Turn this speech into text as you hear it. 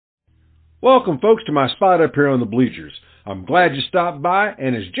Welcome, folks, to my spot up here on the bleachers. I'm glad you stopped by,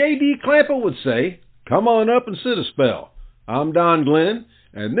 and as J.D. Clampa would say, come on up and sit a spell. I'm Don Glenn,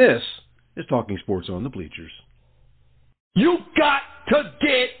 and this is Talking Sports on the Bleachers. You got to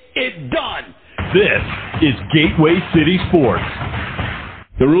get it done. This is Gateway City Sports.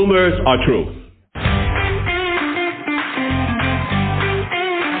 The rumors are true.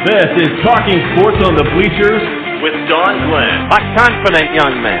 This is Talking Sports on the Bleachers with Don Glenn. A confident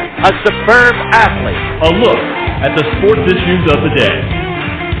young man, a superb athlete. A look at the sports issues of the day.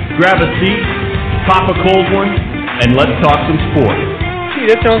 Grab a seat, pop a cold one, and let's talk some sports. Gee,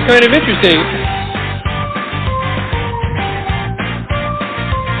 that sounds kind of interesting.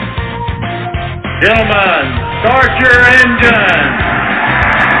 Gentlemen, start your engines.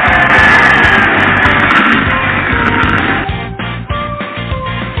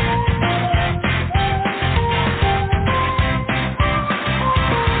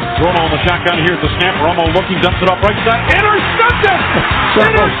 Romo on the shotgun. Here's the snap. Romo looking, dumps it off right side. Intercepted!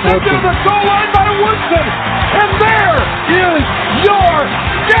 Intercepted at the goal line by Woodson. And there is your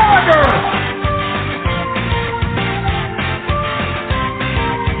Gallagher!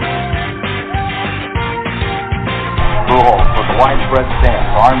 Rule with the widespread stance,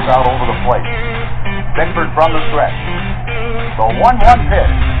 arms out over the plate. Bickford from the stretch. The 1-1 pitch.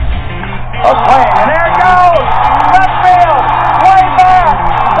 A swing, and there it goes! Left field! Way back!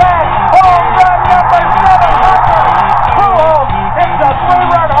 That's home run number 700! Pujols hits a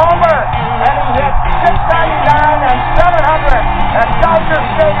 3-run homer, and he hit 699 and 700 at Dodger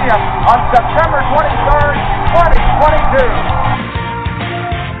Stadium on September 23rd, 2022.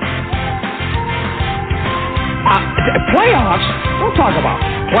 Playoffs? Don't talk about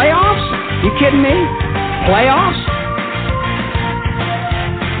playoffs. You kidding me? Playoffs?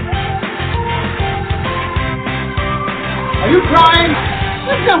 Are you crying?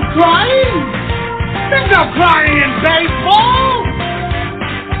 There's no crying. There's no crying in baseball.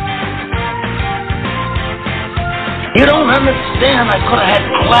 You don't understand. I could have had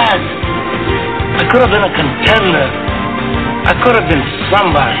class. I could have been a contender. I could have been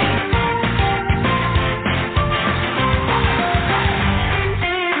somebody.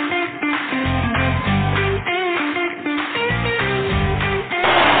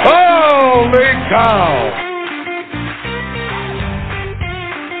 Holy cow!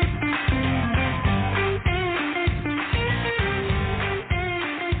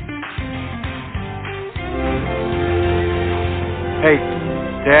 Hey,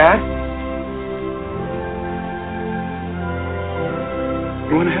 Dad?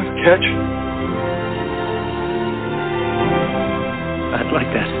 You want to have a catch? I'd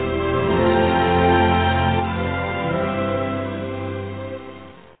like that.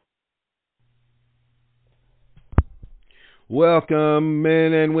 Welcome,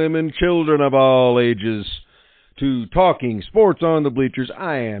 men and women, children of all ages, to Talking Sports on the Bleachers.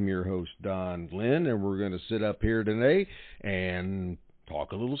 I am your host, Don Glenn, and we're going to sit up here today and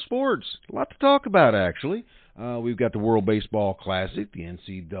talk a little sports. A lot to talk about, actually. We've got the World Baseball Classic, the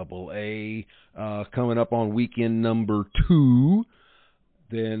NCAA, coming up on weekend number 2.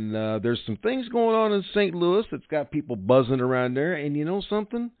 Then there's some things going on in St. Louis that's got people buzzing around there. And you know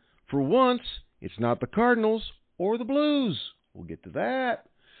something? For once, it's not the Cardinals or the Blues. We'll get to that.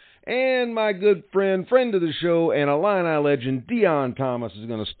 And my good friend of the show, and Illini legend, Deon Thomas, is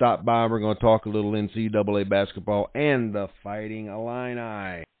going to stop by. We're going to talk a little NCAA basketball and the Fighting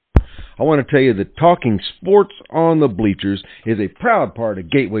Illini. I want to tell you that Talking Sports on the Bleachers is a proud part of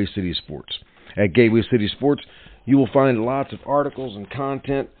Gateway City Sports. At Gateway City Sports, you will find lots of articles and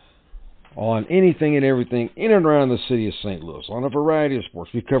content on anything and everything in and around the city of St. Louis, on a variety of sports.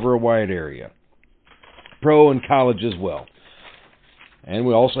 We cover a wide area, pro and college as well. And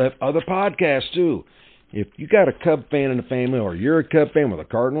we also have other podcasts, too. If you got a Cub fan in the family, or you're a Cub fan with a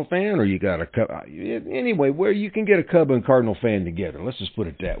Cardinal fan, or you got a Cub... Anyway, where you can get a Cub and Cardinal fan together. Let's just put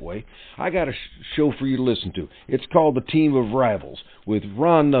it that way. I got a show for you to listen to. It's called The Team of Rivals, with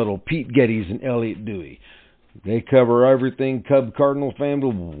Ron Nuttall, Pete Geddes, and Elliot Dewey. They cover everything Cub Cardinal fan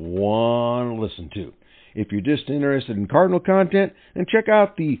will want to listen to. If you're just interested in Cardinal content, then check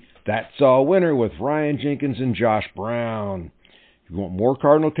out the That's All Winter with Ryan Jenkins and Josh Brown. If you want more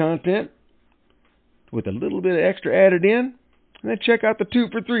Cardinal content with a little bit of extra added in, then check out the 2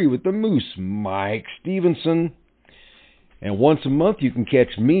 for 3 with the Moose, Mike Stevenson. And once a month, you can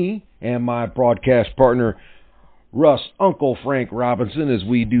catch me and my broadcast partner, Russ Uncle Frank Robinson, as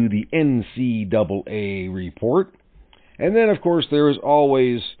we do the NCAA report. And then, of course, there is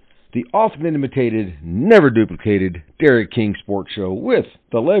always the often imitated, never duplicated Derek King Sports Show with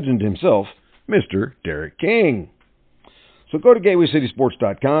the legend himself, Mr. Derek King. So go to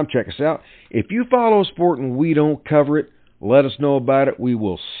GatewayCitySports.com, check us out. If you follow a sport and we don't cover it, let us know about it. We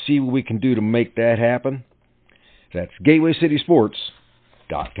will see what we can do to make that happen. That's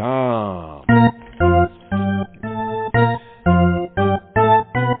GatewayCitySports.com.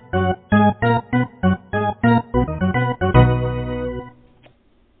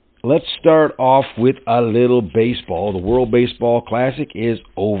 Let's start off with a little baseball. The World Baseball Classic is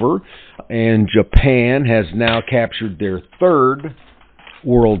over, and Japan has now captured their third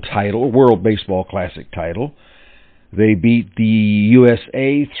World Baseball Classic title. They beat the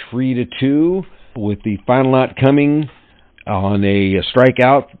USA 3-2, with the final out coming on a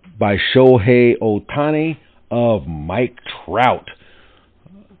strikeout by Shohei Ohtani of Mike Trout.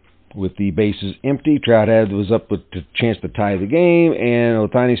 With the bases empty, Trout was up with the chance to tie the game, and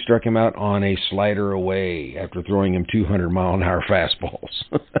Ohtani struck him out on a slider away after throwing him 200-mile-an-hour fastballs.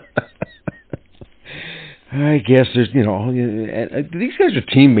 I guess there's, these guys are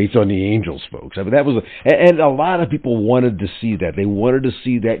teammates on the Angels, folks. I mean, and a lot of people wanted to see that. They wanted to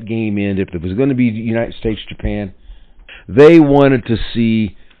see that game end. If it was going to be United States-Japan, they wanted to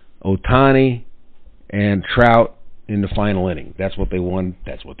see Ohtani and Trout in the final inning. That's what they won.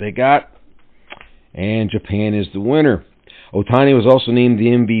 That's what they got. And Japan is the winner. Ohtani was also named the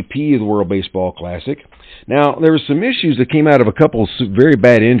MVP of the World Baseball Classic. Now, there were some issues that came out of a couple of very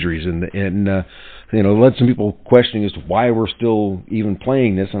bad injuries, and led some people questioning as to why we're still even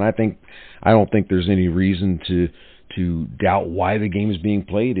playing this. And I don't think there's any reason to doubt why the game is being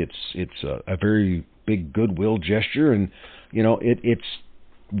played. It's a very big goodwill gesture, and it's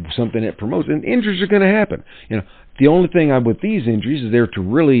something that promotes. And injuries are going to happen. The only thing with these injuries is they're to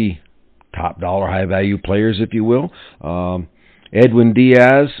really top dollar, high value players, if you will. Edwin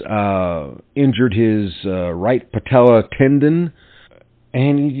Diaz injured his right patella tendon,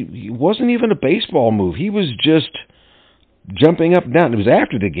 and he wasn't even a baseball move. He was just jumping up and down. It was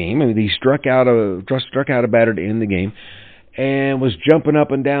after the game. I mean, he struck out a batter to end the game, and was jumping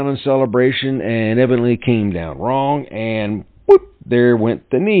up and down in celebration, and evidently came down wrong, and whoop, there went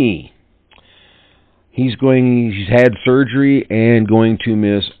the knee. He's had surgery and going to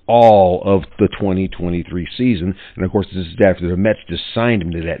miss all of the 2023 season. And, of course, this is after the Mets just signed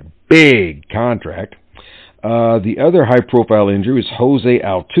him to that big contract. The other high-profile injury was Jose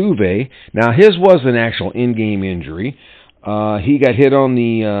Altuve. Now, his was an actual in-game injury. He got hit on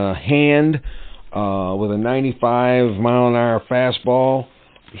the hand with a 95-mile-an-hour fastball.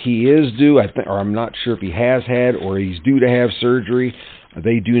 He is due, I'm not sure if he has had or he's due to have surgery.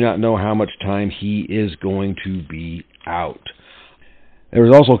 They do not know how much time he is going to be out. There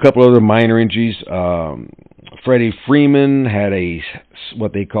was also a couple other minor injuries. Freddie Freeman had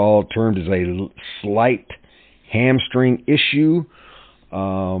what they termed as a slight hamstring issue.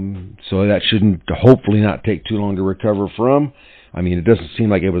 So that shouldn't hopefully not take too long to recover from. I mean, it doesn't seem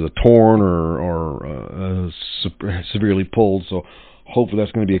like it was a torn or severely pulled, so hopefully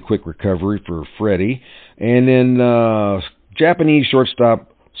that's going to be a quick recovery for Freddie. And then Japanese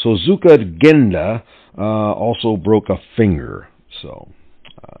shortstop Suzuka Genda also broke a finger. So,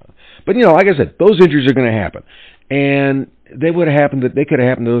 but like I said, those injuries are going to happen, and they could have happened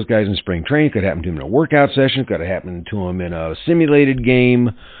to those guys in spring training. Could have happened to them in a workout session. Could have happened to them in a simulated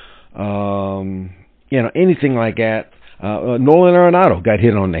game. Anything like that. Nolan Arenado got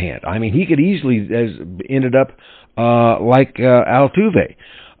hit on the hand. I mean, he could easily ended up like Altuve.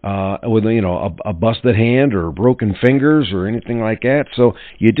 With a busted hand or broken fingers or anything like that. So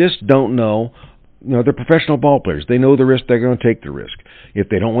you just don't know. They're professional ball players. They know the risk. They're going to take the risk. If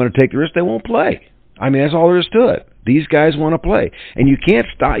they don't want to take the risk, they won't play. I mean, that's all there is to it. These guys want to play, and you can't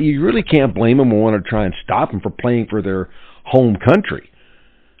stop. You really can't blame them or want to try and stop them for playing for their home country.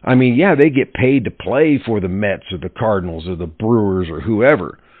 I mean, yeah, they get paid to play for the Mets or the Cardinals or the Brewers or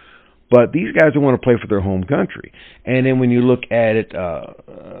whoever. But these guys don't want to play for their home country. And then when you look at it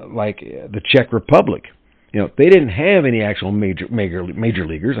like the Czech Republic, they didn't have any actual major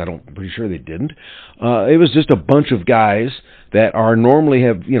leaguers. I'm pretty sure they didn't. It was just a bunch of guys that are normally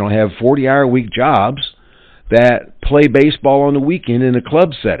have 40-hour-a-week jobs that play baseball on the weekend in a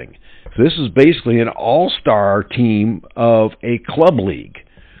club setting. So this is basically an all-star team of a club league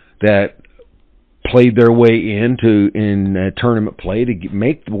that played their way in tournament play to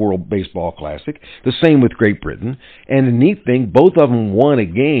make the World Baseball Classic. The same with Great Britain. And the neat thing, both of them won a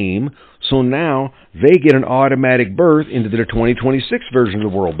game, so now they get an automatic berth into the 2026 version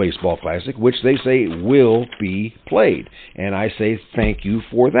of the World Baseball Classic, which they say will be played. And I say thank you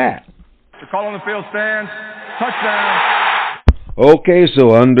for that. The call on the field stands. Touchdown. Okay,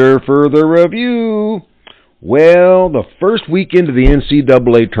 so under further review, well, the first weekend of the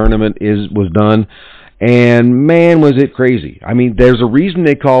NCAA tournament was done, And man, was it crazy. I mean, there's a reason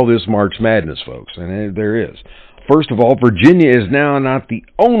they call this March Madness, folks, and there is. First of all, Virginia is now not the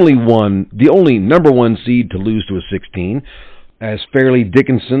only number one seed to lose to a 16, as Fairleigh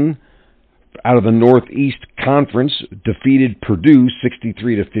Dickinson out of the Northeast Conference defeated Purdue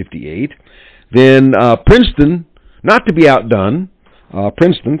 63-58. Then Princeton, not to be outdone,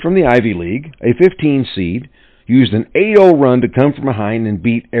 Princeton from the Ivy League, a 15 seed, used an 8-0 run to come from behind and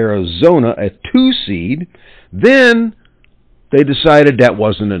beat Arizona, a 2 seed. Then they decided that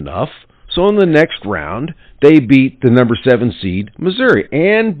wasn't enough. So in the next round, they beat the number 7 seed, Missouri,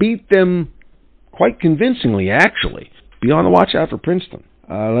 and beat them quite convincingly, actually. Be on the watch out for Princeton.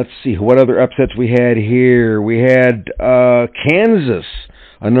 Let's see what other upsets we had here. We had Kansas,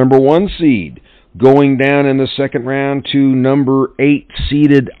 a number 1 seed, going down in the second round to number 8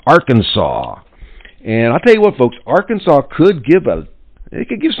 seeded Arkansas. And I'll tell you what, folks, Arkansas could give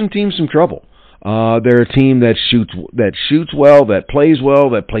some teams some trouble. They're a team that shoots well, that plays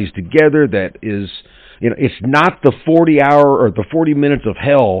together, that is, it's not the 40-hour or the 40 minutes of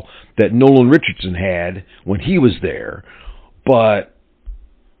hell that Nolan Richardson had when he was there, but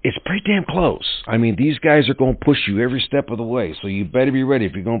it's pretty damn close. I mean, these guys are going to push you every step of the way, so you better be ready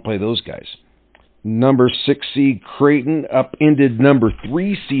if you're going to play those guys. Number 6 seed Creighton upended number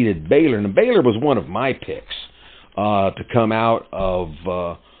 3 seeded Baylor. And Baylor was one of my picks to come out of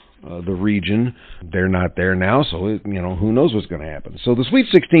the region. They're not there now, so who knows what's going to happen. So the Sweet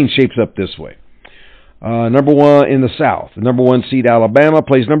 16 shapes up this way. Number 1 in the South, the number 1 seed Alabama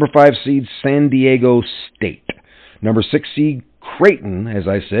plays number 5 seed San Diego State. Number 6 seed Creighton, as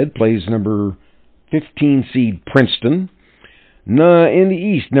I said, plays number 15 seed Princeton. In the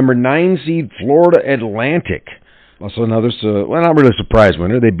East, number 9 seed Florida Atlantic. Also another, not really a surprise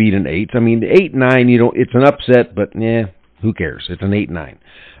winner. They beat an 8. I mean, the 8-9, it's an upset, but who cares? It's an 8-9.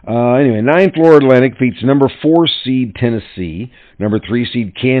 Anyway, 9 Florida Atlantic beats number 4 seed Tennessee, number 3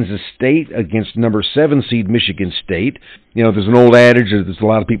 seed Kansas State against number 7 seed Michigan State. There's an old adage, there's a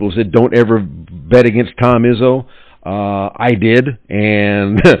lot of people who said, don't ever bet against Tom Izzo. I did,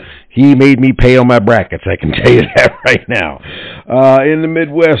 and he made me pay on my brackets, I can tell you that right now. In the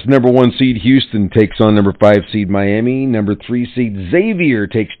Midwest, number 1 seed Houston takes on number 5 seed Miami. Number 3 seed Xavier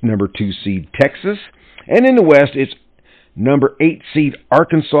takes number 2 seed Texas. And in the West, it's number 8 seed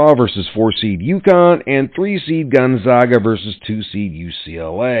Arkansas versus 4 seed UConn, and 3 seed Gonzaga versus 2 seed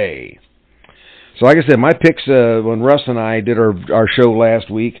UCLA. So like I said, my picks when Russ and I did our show last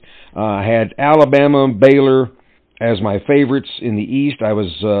week, had Alabama, Baylor as my favorites in the East. I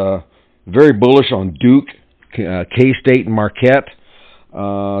was very bullish on Duke, K-State, and Marquette.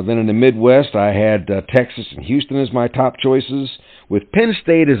 Then in the Midwest, I had Texas and Houston as my top choices, with Penn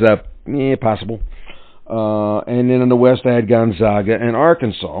State as a possible. And then in the West, I had Gonzaga and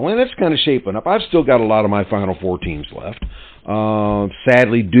Arkansas. And that's kind of shaping up. I've still got a lot of my Final Four teams left.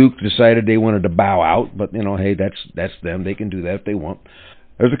 Sadly, Duke decided they wanted to bow out, but hey, that's them. They can do that if they want.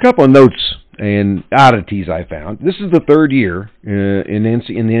 There's a couple of notes and oddities I found. This is the third year in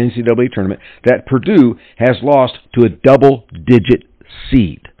the NCAA tournament that Purdue has lost to a double-digit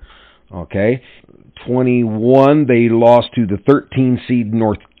seed. Okay, 21 they lost to the 13 seed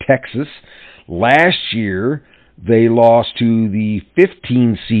North Texas. Last year they lost to the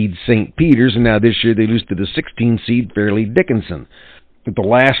 15 seed St. Peter's, and now this year they lose to the 16 seed Fairleigh Dickinson.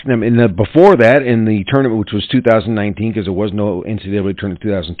 Before that, in the tournament, which was 2019, because there was no NCAA tournament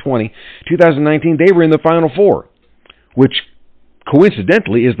in 2019, they were in the Final Four, which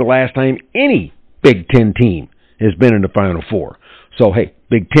coincidentally is the last time any Big Ten team has been in the Final Four. So, hey,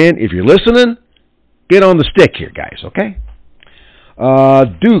 Big Ten, if you're listening, get on the stick here, guys, okay?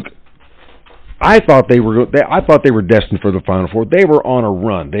 Duke, I thought they were destined for the Final Four. They were on a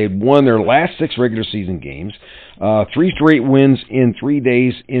run. They had won their last 6 regular season games, 3 straight wins in 3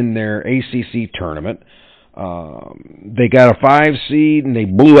 days in their ACC tournament. They got a 5 seed and they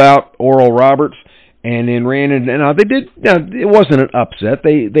blew out Oral Roberts, and then ran in. Now they did. Now it wasn't an upset.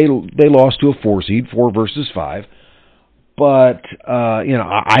 They lost to a 4 seed, 4 versus 5. But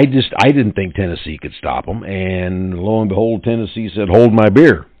I didn't think Tennessee could stop them, and lo and behold, Tennessee said, "Hold my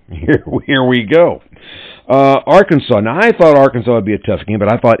beer." Here we go. Arkansas. Now, I thought Arkansas would be a tough game, but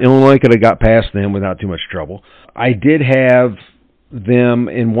I thought Illinois could have got past them without too much trouble. I did have them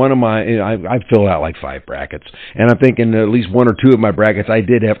in one of my, I filled out like 5 brackets, and I'm thinking at least 1 or 2 of my brackets, I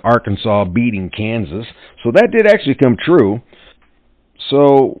did have Arkansas beating Kansas. So that did actually come true.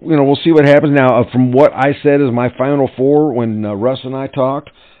 So, we'll see what happens. Now, from what I said as my Final Four when Russ and I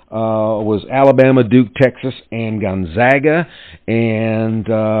talked, was Alabama, Duke, Texas, and Gonzaga, and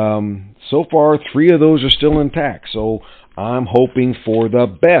so far 3 of those are still intact. So I'm hoping for the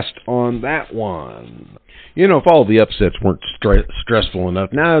best on that one. You know, if all the upsets weren't stressful enough,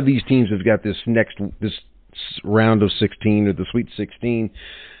 now these teams have got this round of 16 or the Sweet 16,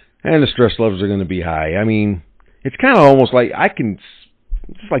 and the stress levels are going to be high. I mean, it's kind of almost like it's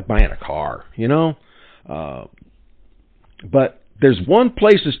like buying a car, you know? But there's one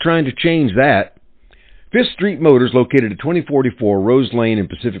place that's trying to change that. Fifth Street Motors, located at 2044 Rose Lane in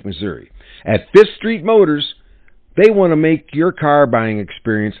Pacific, Missouri. At Fifth Street Motors, they want to make your car buying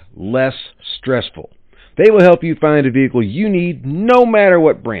experience less stressful. They will help you find a vehicle you need no matter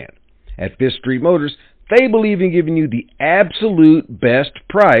what brand. At Fifth Street Motors, they believe in giving you the absolute best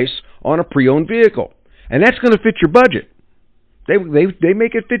price on a pre-owned vehicle. And that's going to fit your budget. They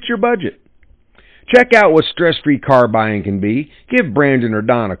make it fit your budget. Check out what stress-free car buying can be. Give Brandon or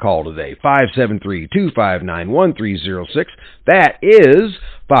Don a call today, 573-259-1306. That is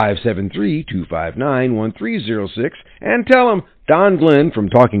 573-259-1306. And tell them Don Glenn from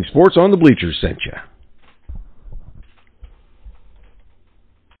Talking Sports on the Bleachers sent you.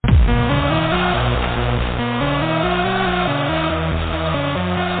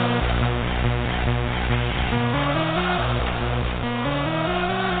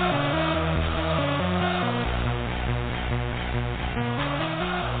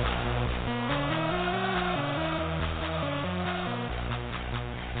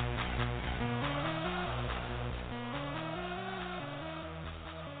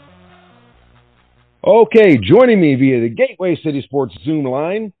 Okay, joining me via the Gateway City Sports Zoom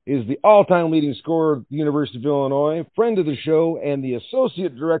line is the all-time leading scorer at the University of Illinois, friend of the show, and the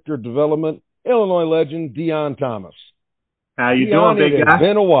Associate Director of Development, Illinois legend, Deon Thomas. How you doing, big guy? It's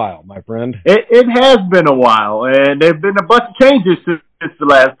been a while, my friend. It has been a while, and there have been a bunch of changes since the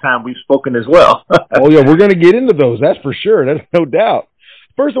last time we've spoken as well. Oh, yeah, we're going to get into those, that's for sure. That's no doubt.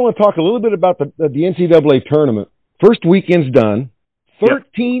 First, I want to talk a little bit about the NCAA tournament. First weekend's done.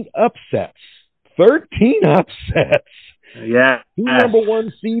 13 upsets. 13 upsets. Yeah. Two number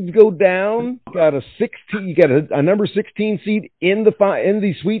one seeds go down. Got a 16. You got a number 16 seed in the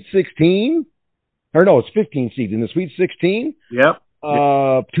Sweet 16. Or no, it's 15 seeds in the Sweet 16. Yep.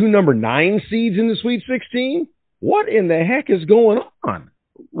 Two number 9 seeds in the Sweet 16. What in the heck is going on?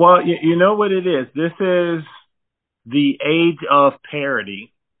 Well, you know what it is. This is the age of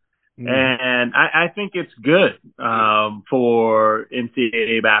parity. And I think it's good for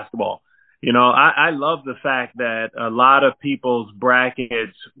NCAA basketball. You know, I love the fact that a lot of people's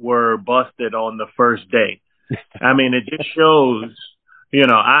brackets were busted on the first day. I mean, it just shows, you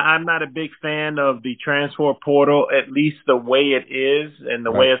know, I'm not a big fan of the transfer portal, at least the way it is and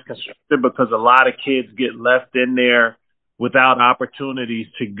the way it's constructed, because a lot of kids get left in there without opportunities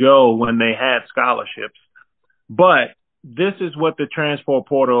to go when they had scholarships. But this is what the transfer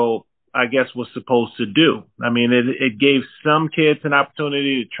portal, I guess, was supposed to do. I mean, it gave some kids an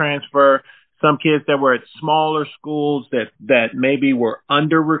opportunity to transfer, some kids that were at smaller schools that maybe were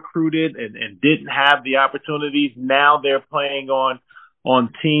under-recruited and didn't have the opportunities. Now they're playing on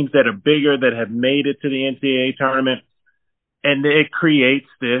teams that are bigger, that have made it to the NCAA tournament. And it creates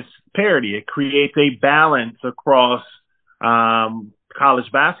this parity. It creates a balance across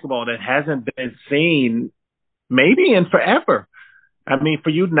college basketball that hasn't been seen maybe in forever. I mean, for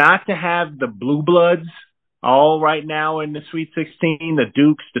you not to have the Blue Bloods all right now in the Sweet 16, the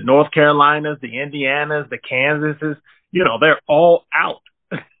Dukes, the North Carolinas, the Indianas, the Kansases, you know, they're all out.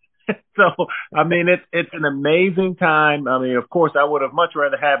 So, I mean, it's an amazing time. I mean, of course, I would have much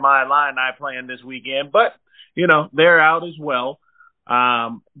rather had my Illini playing this weekend, but, you know, they're out as well.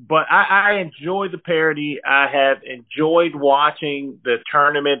 But I enjoy the parity. I have enjoyed watching the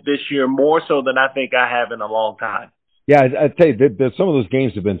tournament this year more so than I think I have in a long time. Yeah, I'd say that some of those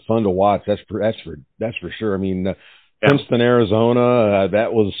games have been fun to watch. That's for sure. I mean, Princeton, Arizona,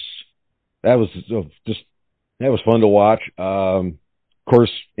 that was fun to watch. Of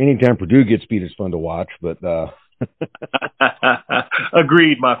course, anytime Purdue gets beat, it's fun to watch. But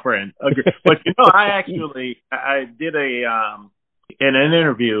agreed, my friend. Agreed. But you know, I did an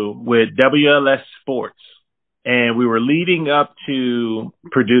interview with WLS Sports. And we were leading up to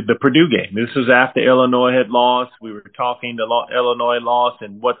the Purdue game. This was after Illinois had lost. We were talking to Illinois lost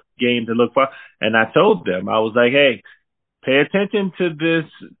and what game to look for. And I told them, I was like, hey, pay attention to this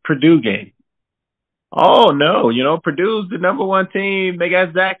Purdue game. Oh, no, you know, Purdue's the number one team. They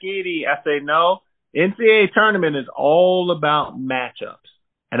got Zach Edey. I say, no, NCAA tournament is all about matchups.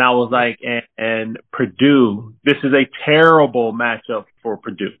 And I was like, and Purdue, this is a terrible matchup for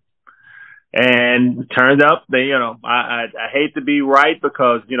Purdue. And turns out they, you know, I hate to be right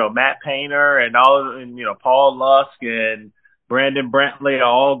because, you know, Matt Painter and you know, Paul Lusk and Brandon Brantley are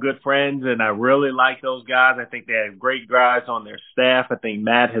all good friends, and I really like those guys. I think they have great guys on their staff. I think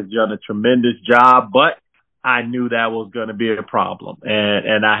Matt has done a tremendous job, but I knew that was going to be a problem,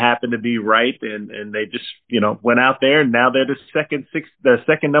 and I happened to be right, and they just went out there, and now they're the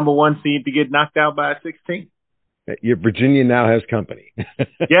second number one seed to get knocked out by a 16. Virginia now has company.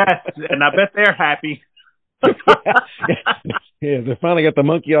 Yes, and I bet they're happy. Yeah, they finally got the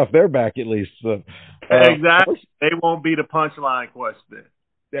monkey off their back at least. So, exactly, they won't be the punchline question.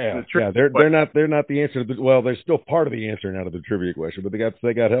 Yeah, they're not the answer to well, they're still part of the answer now to the trivia question, but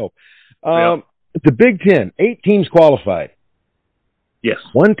they got help. Yep. The Big Ten, 8 teams qualified. Yes.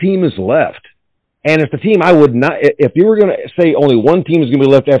 1 team is left. And if the team if you were going to say only 1 team is going to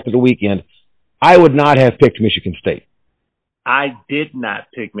be left after the weekend, I would not have picked Michigan State. I did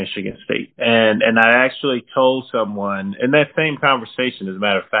not pick Michigan State. And I actually told someone in that same conversation, as a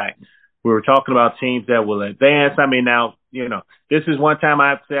matter of fact, we were talking about teams that will advance. I mean, now, this is one time I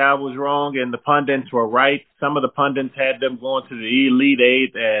have to say I was wrong and the pundits were right. Some of the pundits had them going to the Elite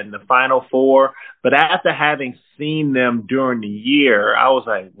Eight and the Final Four. But after having seen them during the year, I was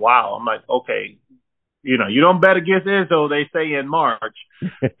like, wow. I'm like, okay, you don't bet against Izzo, they say in March.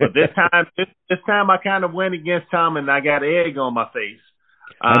 But this time I kind of went against Tom and I got egg on my face.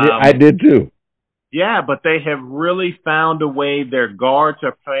 I did too. Yeah, but they have really found a way. Their guards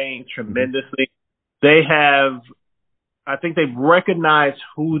are playing tremendously. I think they've recognized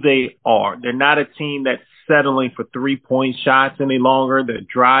who they are. They're not a team that's settling for 3-point shots any longer. They're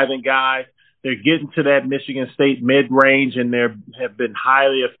driving guys. They're getting to that Michigan State mid-range, and they have been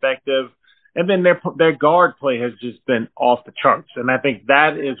highly effective. And then their guard play has just been off the charts. And I think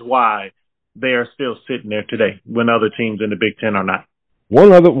that is why they are still sitting there today when other teams in the Big Ten are not. One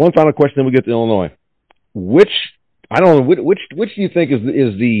final question, then we get to Illinois. Which do you think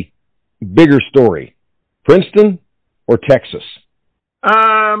is the bigger story, Princeton or Texas?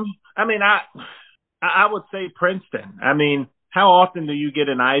 I would say Princeton. I mean, how often do you get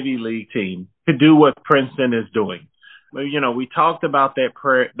an Ivy League team to do what Princeton is doing? We talked about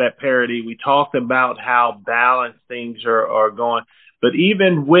that parity. We talked about how balanced things are going. But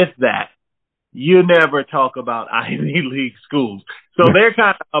even with that, you never talk about Ivy League schools. So they're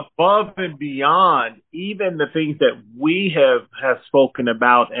kind of above and beyond even the things that we have spoken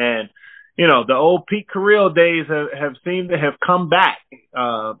about. And, the old Pete Carrillo days have seemed to have come back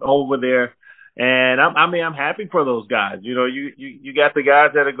over there. And I'm happy for those guys. You got the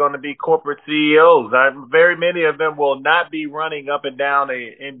guys that are going to be corporate CEOs. Very many of them will not be running up and down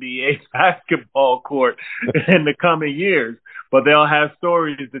a NBA basketball court in the coming years, but they'll have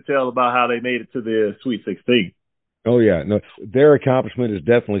stories to tell about how they made it to the Sweet 16. Oh yeah, no, their accomplishment is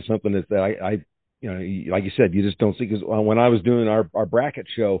definitely something that I like you said, you just don't see. Because when I was doing our bracket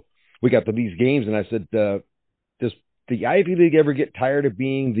show, we got to these games, and I said, does the Ivy League ever get tired of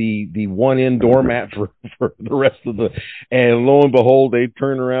being the one indoor mat for the rest of the? And lo and behold, they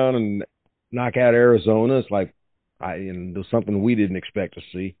turn around and knock out Arizona. It's like there's something we didn't expect to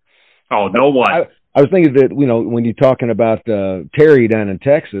see. Oh, no one. I was thinking that when you're talking about Terry down in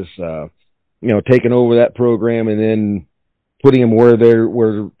Texas, taking over that program and then putting them where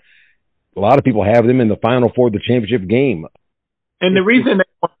a lot of people have them in the Final Four of the championship game. And the reason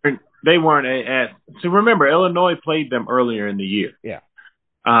they weren't so remember, Illinois played them earlier in the year. Yeah.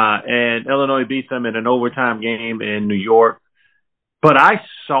 And Illinois beat them in an overtime game in New York. But I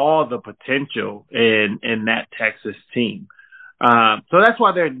saw the potential in that Texas team. So that's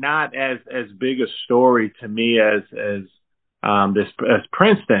why they're not as big a story to me as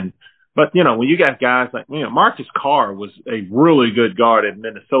Princeton. But, when you got guys like, Marcus Carr was a really good guard in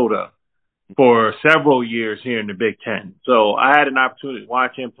Minnesota for several years here in the Big Ten. So I had an opportunity to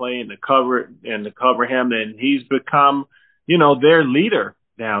watch him play and to cover him, and he's become, their leader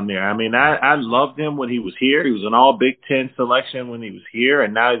down there. I mean, I loved him when he was here. He was an all Big Ten selection when he was here,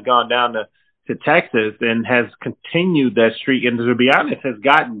 and now he's gone down to Texas and has continued that streak, and to be honest, has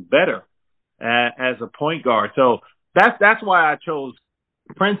gotten better as a point guard. So that's why I chose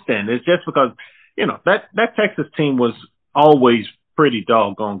Princeton. It's just because, that Texas team was always pretty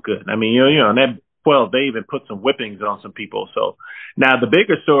doggone good. I mean, and that, they even put some whippings on some people. So now the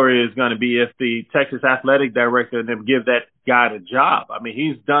bigger story is going to be if the Texas athletic director and them give that guy the job. I mean,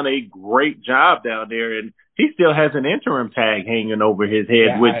 he's done a great job down there, and he still has an interim tag hanging over his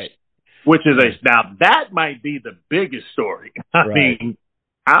head, which is now that might be the biggest story. I mean,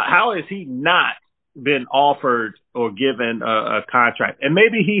 how has he not been offered or given a contract? And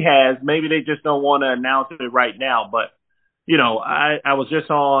maybe he has. Maybe they just don't want to announce it right now. But, I was just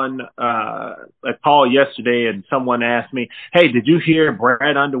on a call yesterday, and someone asked me, hey, did you hear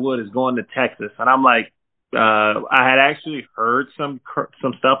Brad Underwood is going to Texas? And I'm like, I had actually heard some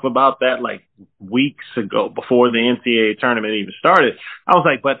stuff about that like weeks ago before the NCAA tournament even started. I was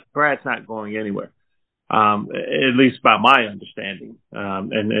like, but Brad's not going anywhere. At least by my understanding.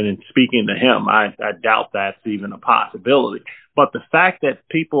 And in speaking to him, I doubt that's even a possibility. But the fact that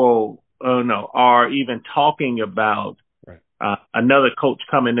people, are even talking about another coach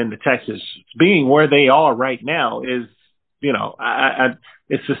coming into Texas, being where they are right now is,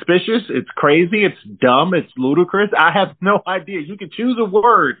 it's suspicious. It's crazy. It's dumb. It's ludicrous. I have no idea. You can choose a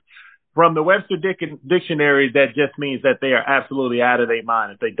word from the Webster Dictionary that just means that they are absolutely out of their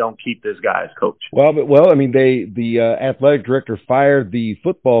mind if they don't keep this guy as coach. Well, I mean, the athletic director fired the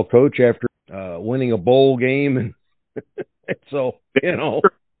football coach after winning a bowl game, and so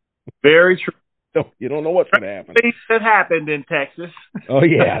very true. You don't know what's going to happen. Things that happened in Texas. Oh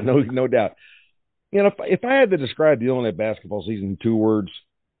yeah, no doubt. If I had to describe the Illinois basketball season in 2 words,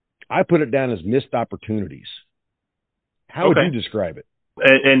 I put it down as missed opportunities. How would you describe it?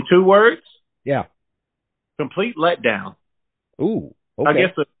 In 2 words? Yeah. Complete letdown. Ooh, okay. I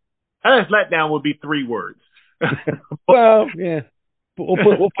guess letdown would be 3 words. Well, yeah.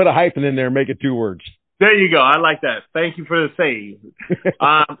 We'll put a hyphen in there and make it 2 words. There you go. I like that. Thank you for the save.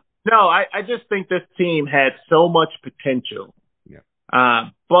 No, I just think this team had so much potential. Yeah.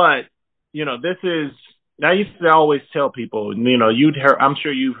 But, this is – I used to always tell people, I'm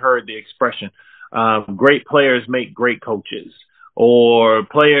sure you've heard the expression, great players make great coaches. Or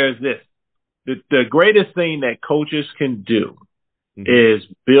players this. The greatest thing that coaches can do is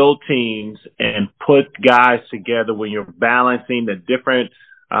build teams and put guys together when you're balancing the different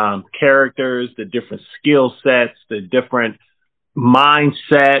characters, the different skill sets, the different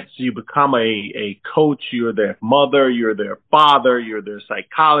mindsets. You become a coach. You're their mother. You're their father. You're their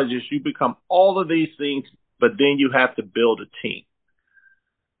psychologist. You become all of these things, but then you have to build a team.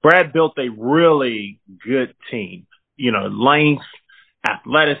 Brad built a really good team. Length,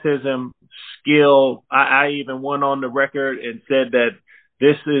 athleticism, skill. I even went on the record and said that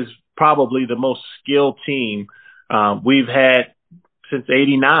this is probably the most skilled team we've had since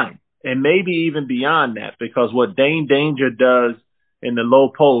 '89, and maybe even beyond that, because what Dane Danger does in the low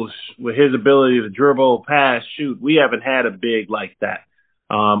post with his ability to dribble, pass, shoot, we haven't had a big like that,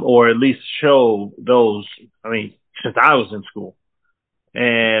 or at least show those, since I was in school.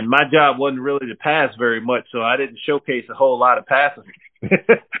 And my job wasn't really to pass very much, so I didn't showcase a whole lot of passing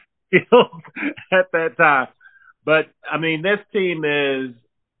at that time. But, this team is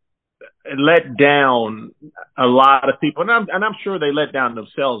let down a lot of people, and I'm sure they let down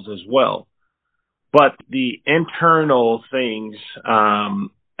themselves as well. But the internal things, and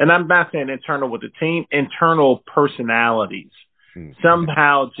I'm not saying internal with the team, internal personalities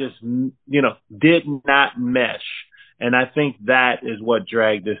somehow just, did not mesh. And I think that is what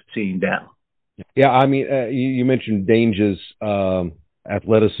dragged this team down. Yeah, you mentioned Dange's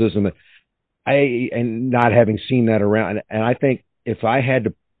athleticism, and not having seen that around. And I think if I had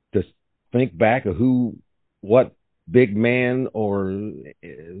to think back of what big man or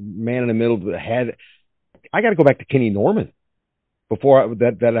man in the middle had, I got to go back to Kenny Norman before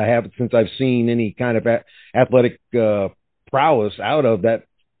that I have, since I've seen any kind of athletic prowess out of that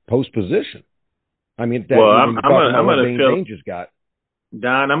post position. I'm going to feel Danger's got.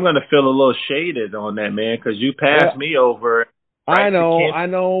 Don, I'm going to feel a little shaded on that, man, because you passed me over. Right, I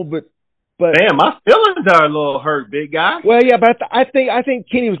know, but damn, my feelings are a little hurt, big guy. Well, yeah, but I think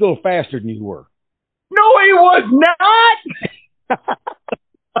Kenny was a little faster than you were. No, he was not.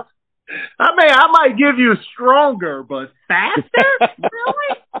 I might give you stronger, but faster?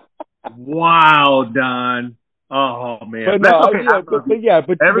 Really? Wow, Don. Oh man!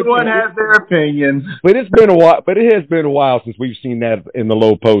 But everyone has their opinions. But it's been a while. But it has been a while since we've seen that in the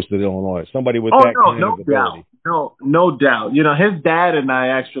low post at Illinois. Somebody with that kind of ability. No doubt. His dad and I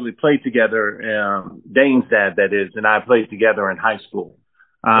actually played together. Dane's dad, that is, and I played together in high school.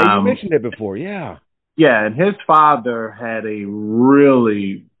 You mentioned it before, yeah. Yeah, and his father had a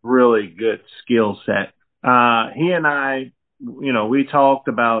really, really good skill set. He and I, we talked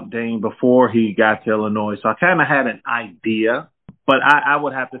about Dane before he got to Illinois, so I kind of had an idea. But I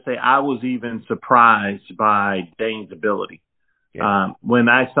would have to say I was even surprised by Dane's ability. Yeah. When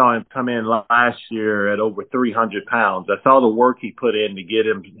I saw him come in last year at over 300 pounds, I saw the work he put in to get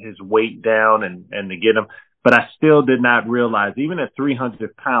him his weight down and to get him. But I still did not realize, even at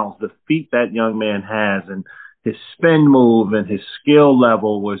 300 pounds, the feet that young man has and his spin move and his skill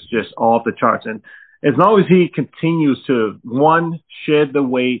level was just off the charts. And as long as he continues to, one, shed the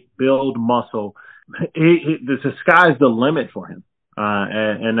weight, build muscle, the sky's the limit for him.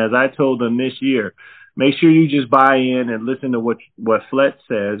 And as I told him this year, make sure you just buy in and listen to what Fletch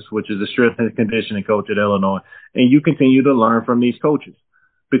says, which is the strength and conditioning coach at Illinois, and you continue to learn from these coaches.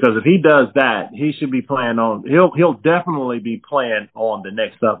 Because if he does that, he should be playing on. He'll definitely be playing on the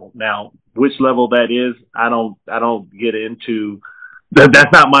next level. Now, which level that is, I don't get into.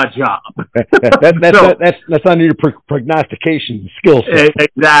 That's not my job. That's under your prognostication skill set.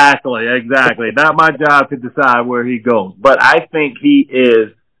 Exactly. Not my job to decide where he goes. But I think he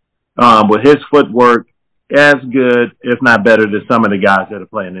is, with his footwork, as good, if not better, than some of the guys that are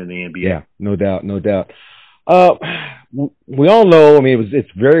playing in the NBA. Yeah, no doubt. We all know, I mean,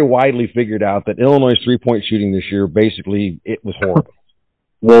 it's very widely figured out that Illinois' three-point shooting this year, basically, it was horrible.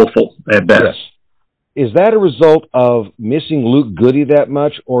 Woeful at best. Yes. Is that a result of missing Luke Goody that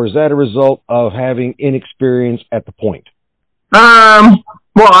much, or is that a result of having inexperience at the point? Well,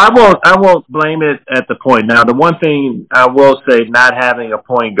 I won't blame it at the point. Now, the one thing I will say, not having a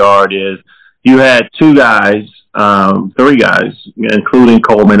point guard, is you had three guys, including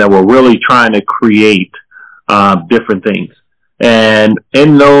Coleman, that were really trying to create different things. And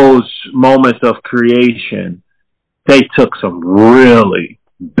in those moments of creation, they took some really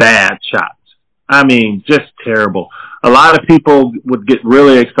bad shots. I mean, just terrible. A lot of people would get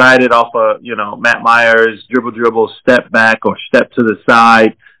really excited off of, Matt Myers, dribble, step back or step to the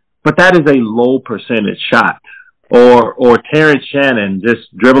side. But that is a low percentage shot. Or Terrence Shannon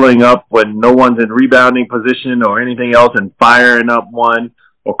just dribbling up when no one's in rebounding position or anything else and firing up one.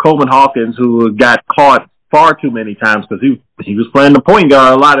 Or Coleman Hawkins, who got caught far too many times because he was playing the point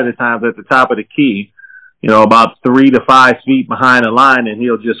guard a lot of the times at the top of the key, about 3 to 5 feet behind the line, and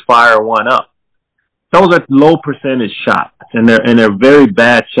he'll just fire one up. Those are low percentage shots, and they're very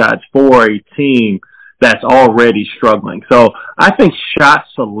bad shots for a team that's already struggling. So I think shot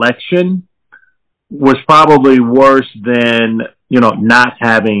selection was probably worse than, not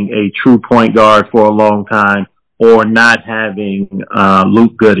having a true point guard for a long time or not having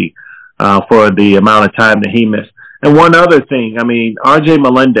Luke Goody for the amount of time that he missed. And one other thing, R.J.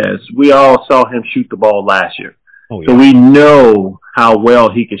 Melendez, we all saw him shoot the ball last year. Oh, yeah. So we know how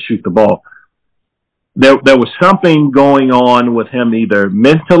well he can shoot the ball. There was something going on with him, either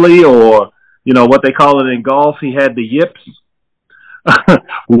mentally or, what they call it in golf, he had the yips.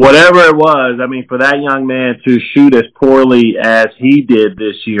 Whatever it was, for that young man to shoot as poorly as he did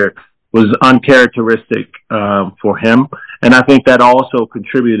this year was uncharacteristic for him. And I think that also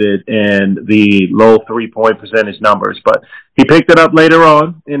contributed in the low 3-point percentage numbers. But he picked it up later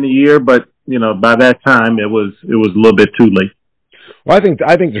on in the year, but, by that time it was a little bit too late. Well, I think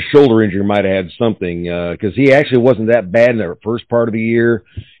the shoulder injury might have had something because he actually wasn't that bad in the first part of the year,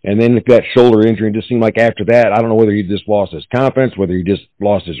 and then that shoulder injury, and just seemed like after that, I don't know whether he just lost his confidence, whether he just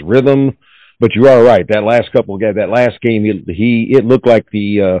lost his rhythm. But you are right. That last game, it looked like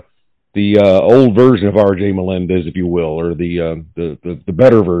the old version of R.J. Melendez, if you will, or the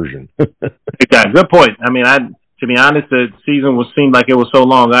better version. Exactly. Good point. To be honest, the season seemed like it was so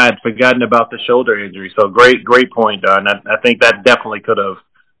long, I had forgotten about the shoulder injury. So great point, Don. I think that definitely could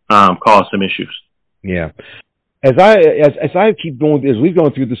have caused some issues. Yeah. As we've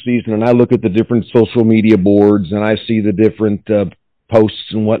gone through the season, and I look at the different social media boards, and I see the different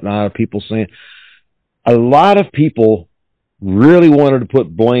posts and whatnot, people saying a lot of people really wanted to put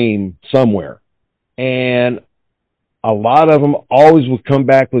blame somewhere, and a lot of them always would come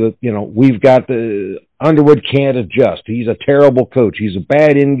back with we've got the Underwood can't adjust. He's a terrible coach. He's a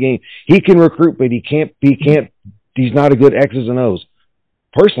bad in-game. He can recruit, but he's not a good X's and O's.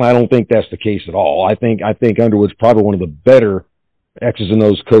 Personally, I don't think that's the case at all. I think Underwood's probably one of the better X's and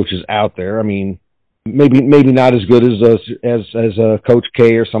O's coaches out there. Maybe not as good as Coach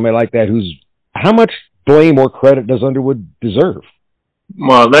K or somebody like that. How much blame or credit does Underwood deserve?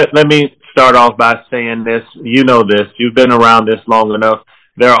 Well, let me start off by saying this. You know this. You've been around this long enough.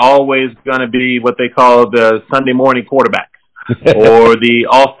 There are always going to be what they call the Sunday morning quarterbacks or the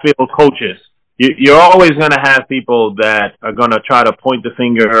off-field coaches. You're always going to have people that are going to try to point the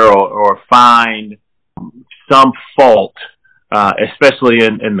finger or find some fault, especially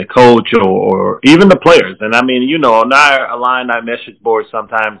in the coach or even the players. And on our Illini message board,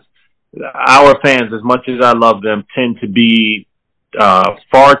 sometimes our fans, as much as I love them, tend to be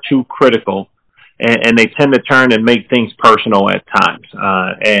far too critical. And they tend to turn and make things personal at times.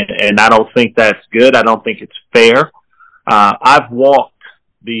 And I don't think that's good. I don't think it's fair. I've walked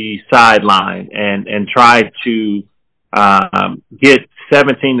the sideline and tried to get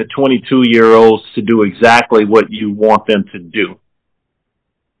 17 to 22-year-olds to do exactly what you want them to do.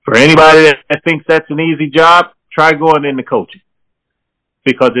 For anybody that thinks that's an easy job, try going into coaching,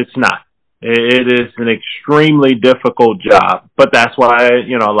 because it's not. It is an extremely difficult job, but that's why,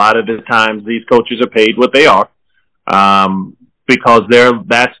 a lot of the times these coaches are paid what they are, because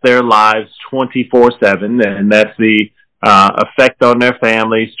that's their lives 24/7, and that's the effect on their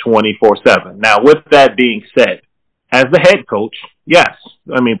families 24/7. Now, with that being said, as the head coach, yes,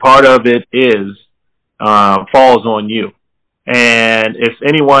 part of it is falls on you. And if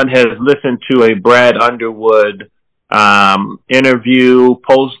anyone has listened to a Brad Underwood interview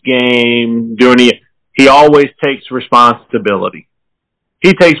post-game he always takes responsibility.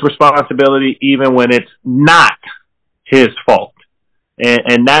 He takes responsibility even when it's not his fault.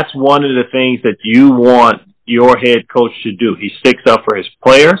 And that's one of the things that you want your head coach to do. He sticks up for his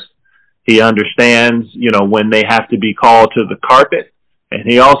players. He understands, when they have to be called to the carpet, and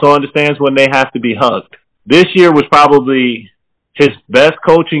he also understands when they have to be hugged. This year was probably his best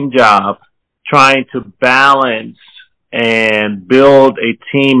coaching job, trying to balance and build a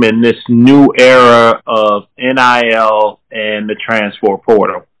team in this new era of NIL and the transfer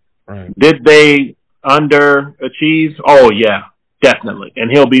portal. Right. Did they underachieve? Oh, yeah, definitely.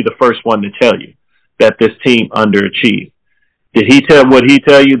 And he'll be the first one to tell you that this team underachieved. Would he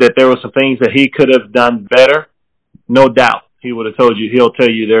tell you that there were some things that he could have done better? No doubt. He'll tell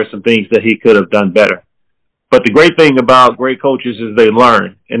you there are some things that he could have done better. But the great thing about great coaches is they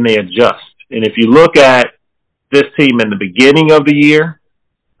learn and they adjust. And if you look at this team in the beginning of the year,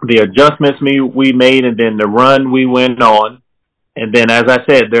 the adjustments we made, and then the run we went on, and then, as I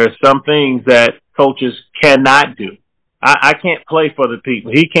said, there are some things that coaches cannot do. I can't play for the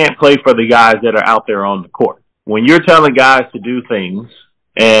people. He can't play for the guys that are out there on the court. When you're telling guys to do things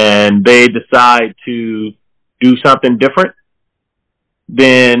and they decide to do something different,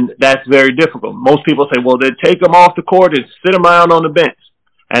 then that's very difficult. Most people say, well, then take them off the court and sit them around on the bench.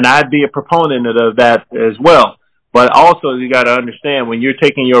 And I'd be a proponent of that as well. But also, you got to understand, when you're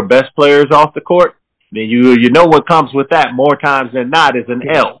taking your best players off the court, then you know what comes with that more times than not is an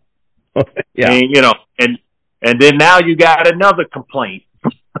L. Yeah. And then now you got another complaint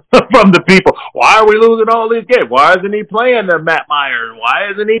from the people. Why are we losing all these games? Why isn't he playing the Matt Myers? Why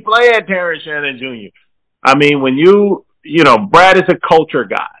isn't he playing Terrence Shannon Jr.? When Brad is a culture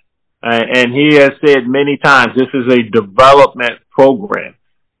guy, and he has said many times this is a development program,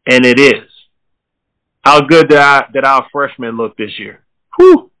 and it is. How good did our freshmen look this year?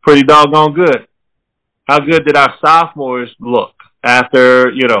 Whew, pretty doggone good. How good did our sophomores look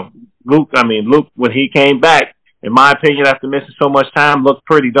after, Luke, when he came back, in my opinion, after missing so much time, looked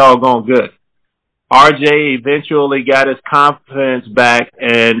pretty doggone good. RJ eventually got his confidence back,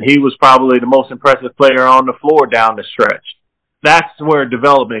 and he was probably the most impressive player on the floor down the stretch. That's where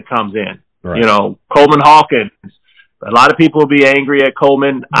development comes in. Right. Coleman Hawkins. A lot of people will be angry at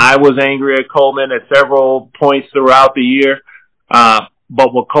Coleman. I was angry at Coleman at several points throughout the year.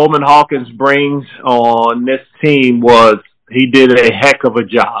 But what Coleman Hawkins brings on this team was he did a heck of a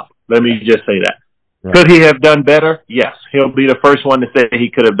job. Let me just say that. Right. Could he have done better? Yes. He'll be the first one to say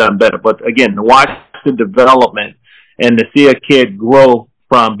he could have done better. But again, to watch the development and to see a kid grow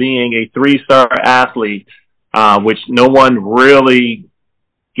from being a 3-star athlete, which no one really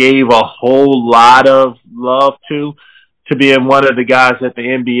gave a whole lot of love to being one of the guys that the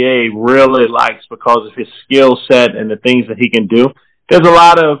NBA really likes because of his skill set and the things that he can do. There's a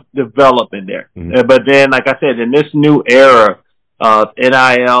lot of development there. Mm-hmm. But then, like I said, in this new era of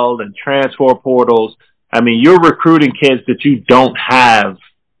NIL and transfer portals, you're recruiting kids that you don't have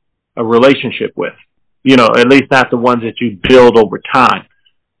a relationship with, at least not the ones that you build over time.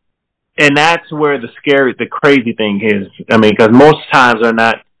 And that's where the crazy thing is. Because most times they're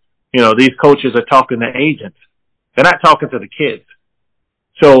not, these coaches are talking to agents. They're not talking to the kids.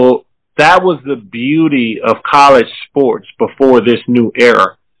 So that was the beauty of college sports before this new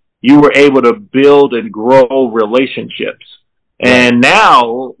era. You were able to build and grow relationships. And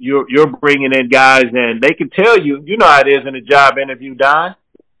now you're bringing in guys, and they can tell you, you know how it is in a job interview, Don.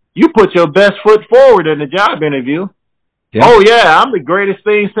 You put your best foot forward in a job interview. Yeah. Oh, yeah, I'm the greatest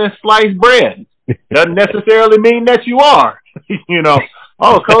thing since sliced bread. Doesn't necessarily mean that you are.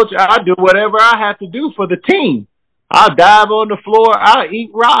 Oh, coach, I'll do whatever I have to do for the team. I'll dive on the floor. I'll eat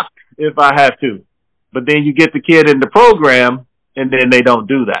rocks if I have to. But then you get the kid in the program, and then they don't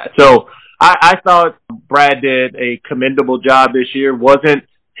do that. So I thought Brad did a commendable job this year. Wasn't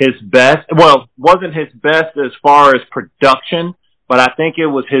his best as far as production, but I think it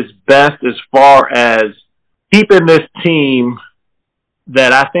was his best as far as keeping this team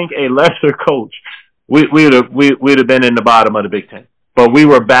that I think a lesser coach, we'd have been in the bottom of the Big Ten. But we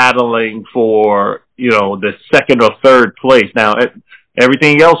were battling for, the second or third place. Now,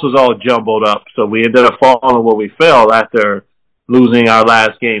 everything else was all jumbled up, so we ended up falling where we fell after losing our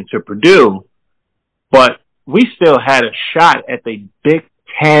last game to Purdue, but we still had a shot at the Big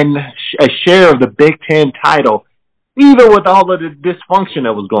Ten, a share of the Big Ten title, even with all of the dysfunction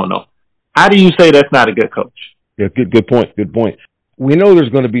that was going on. How do you say that's not a good coach? Yeah, good point. Good point. We know there's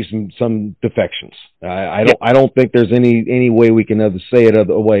going to be some defections. I don't think there's any way we can say it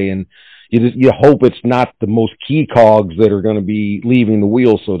other way. And you hope it's not the most key cogs that are going to be leaving the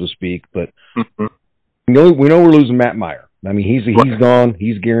wheel, so to speak. But we know we're losing Matt Meyer. I mean, he's gone.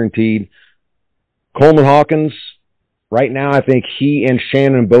 He's guaranteed. Coleman Hawkins, right now, I think he and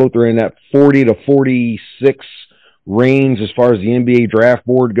Shannon both are in that 40 to 46 range as far as the NBA draft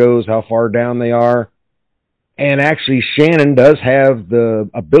board goes, how far down they are. And actually, Shannon does have the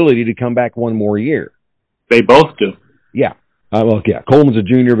ability to come back one more year. They both do. Yeah. Coleman's a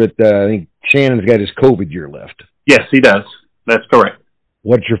junior, but I think Shannon's got his COVID year left. Yes, he does. That's correct.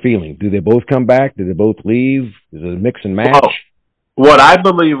 What's your feeling? Do they both come back? Do they both leave? Is it a mix and match? Well, what I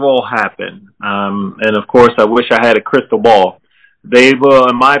believe will happen, and of course I wish I had a crystal ball, they will,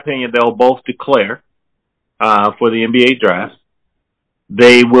 in my opinion, they'll both declare for the NBA draft.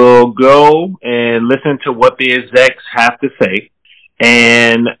 They will go and listen to what the execs have to say,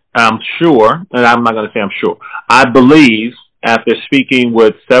 and I'm sure, and I'm not going to say I'm sure, I believe, after speaking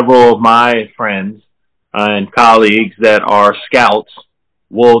with several of my friends and colleagues that are scouts,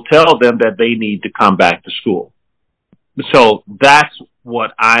 will tell them that they need to come back to school. So that's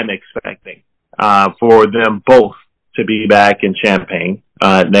what I'm expecting for them both to be back in Champaign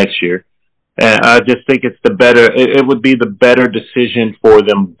next year. And I just think it's it would be the better decision for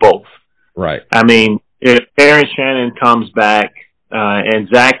them both. Right. I mean, if Aaron Shannon comes back, and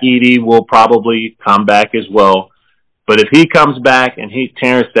Zach Edey will probably come back as well. But if he comes back and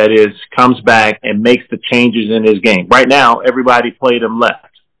Terrence, that is, comes back and makes the changes in his game. Right now, everybody played him left.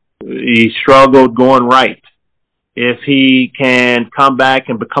 He struggled going right. If he can come back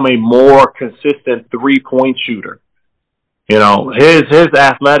and become a more consistent three-point shooter, you know, his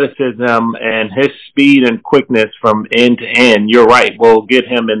athleticism and his speed and quickness from end to end, you're right, will get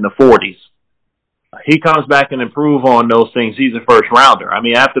him in the 40s. He comes back and improve on those things, he's a first rounder. I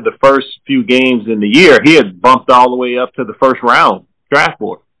mean, after the first few games in the year, he had bumped all the way up to the first round draft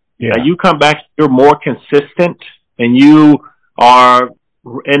board. Yeah. Now you come back, you're more consistent, and you are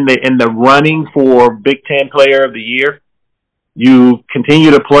in the running for Big Ten Player of the Year. You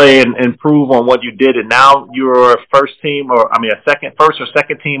continue to play and improve on what you did, and now you're a first or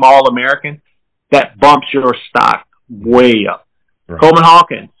second team All-American. That bumps your stock way up. Right. Coleman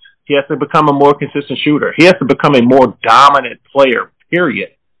Hawkins, he has to become a more consistent shooter. He has to become a more dominant player, period.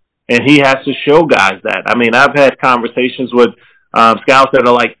 And he has to show guys that. I mean, I've had conversations with scouts that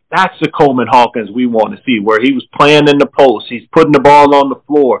are like, that's the Coleman Hawkins we want to see, where he was playing in the post. He's putting the ball on the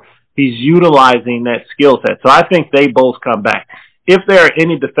floor. He's utilizing that skill set. So I think they both come back. If there are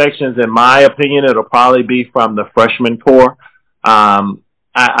any defections, in my opinion, it'll probably be from the freshman core.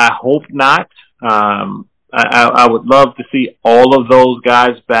 I hope not. I would love to see all of those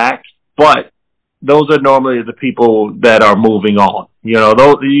guys back, but those are normally the people that are moving on. You know,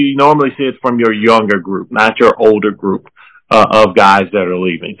 you normally see it from your younger group, not your older group of guys that are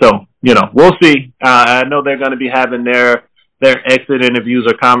leaving. So, you know, we'll see. I know they're going to be having their exit interviews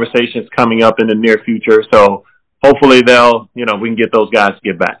or conversations coming up in the near future. So hopefully we can get those guys to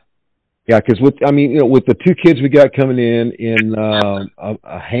get back. Yeah, because with the two kids we got coming in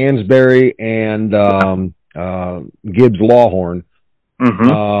Hansberry and Gibbs Lawhorn,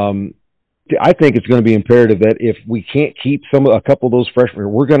 I think it's going to be imperative that if we can't keep a couple of those freshmen,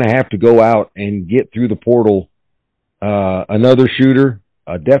 we're going to have to go out and get through the portal another shooter,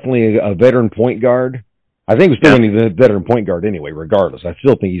 definitely a veteran point guard. I think we're still going to need a veteran point guard anyway, regardless. I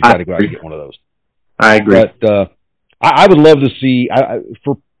still think he's got to go out and get one of those. I agree. But I would love to see,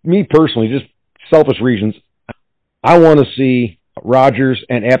 for me personally, just selfish reasons, I want to see Rogers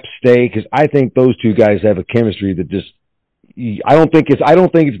and Epps stay, because I think those two guys have a chemistry that just I don't think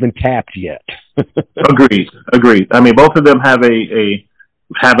it's been tapped yet. Agreed. I mean, both of them have a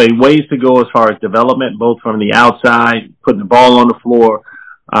ways to go as far as development, both from the outside, putting the ball on the floor,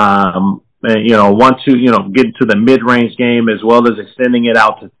 and want to get into the mid-range game as well as extending it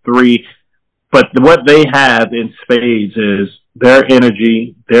out to three. But what they have in spades is their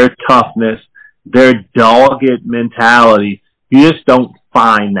energy, their toughness, their dogged mentality. You just don't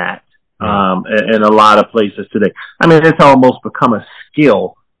find that in a lot of places today. I mean, it's almost become a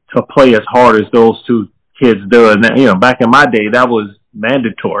skill to play as hard as those two kids do. And back in my day, that was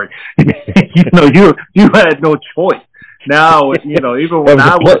mandatory. You had no choice. Now, even when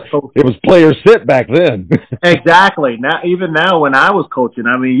I was coaching, it was player sit back then. Exactly. Even now, when I was coaching,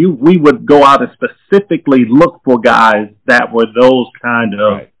 I mean, we would go out and specifically look for guys that were those kind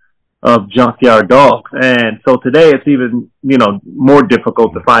of junkyard dogs. And so today, it's even more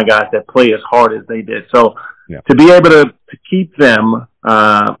difficult to find guys that play as hard as they did. So to be able to keep them,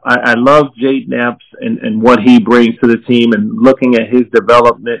 I love Jaden Epps and what he brings to the team, and looking at his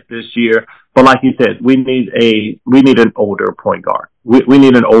development this year. But like you said, we need an older point guard. We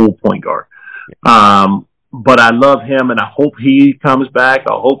need an old point guard. But I love him, and I hope he comes back.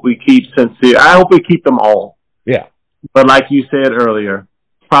 I hope we keep Sincere. I hope we keep them all. Yeah. But like you said earlier,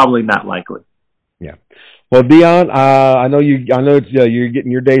 probably not likely. Yeah. Well, Deon, I know you're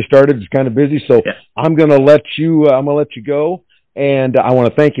getting your day started. It's kind of busy, so I'm going to let you. I'm going to let you go, and I want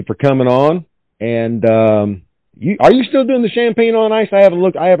to thank you for coming on. And are you still doing the champagne on ice? I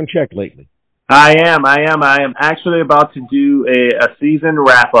haven't checked lately. I am actually about to do a season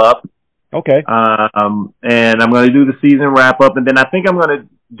wrap up. Okay. And I'm going to do the season wrap up, and then I think I'm going to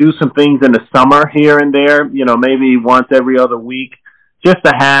do some things in the summer here and there, maybe once every other week, just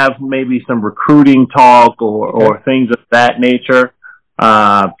to have maybe some recruiting talk or things of that nature,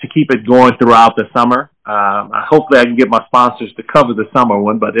 to keep it going throughout the summer. Hopefully I can get my sponsors to cover the summer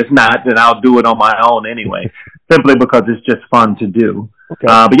one, but if not, then I'll do it on my own anyway, simply because it's just fun to do. Okay.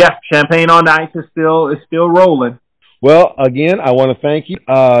 But yeah, Champagne on Ice is still rolling. Well, again, I want to thank you.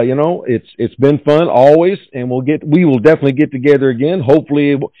 It's been fun always, and we will definitely get together again.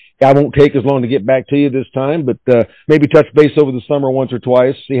 Hopefully, I won't take as long to get back to you this time, but maybe touch base over the summer once or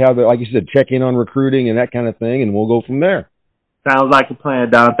twice. See how, like you said, check in on recruiting and that kind of thing, and we'll go from there. Sounds like a plan,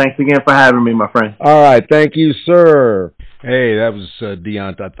 Don. Thanks again for having me, my friend. All right, thank you, sir. Hey, that was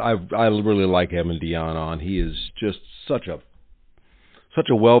Deon. I really like having Deon on. He is just such a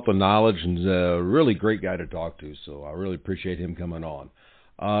wealth of knowledge and a really great guy to talk to. So I really appreciate him coming on.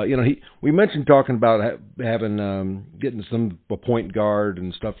 We mentioned talking about having getting a point guard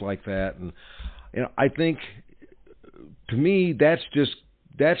and stuff like that, and I think to me that's just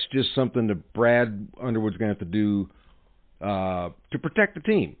something that Brad Underwood's going to have to do to protect the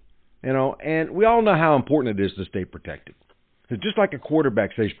team. And we all know how important it is to stay protected. It's just like a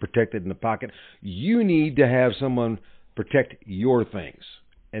quarterback stays protected in the pocket. You need to have someone protect your things.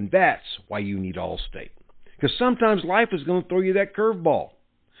 And that's why you need Allstate. Because sometimes life is going to throw you that curveball.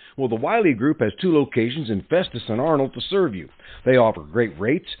 Well, the Wiley Group has 2 locations in Festus and Arnold to serve you. They offer great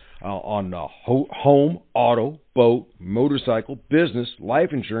rates on home, auto, boat, motorcycle, business,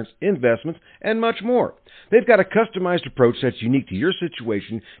 life insurance, investments, and much more. They've got a customized approach that's unique to your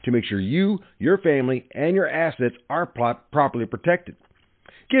situation to make sure you, your family, and your assets are properly protected.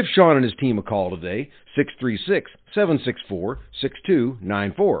 Give Sean and his team a call today,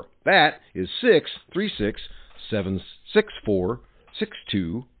 636-764-6294. That is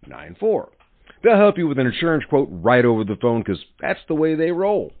 636-764-6294. They'll help you with an insurance quote right over the phone because that's the way they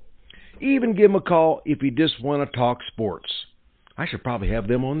roll. Even give them a call if you just want to talk sports. I should probably have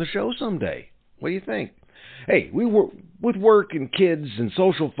them on the show someday. What do you think? Hey, with work and kids and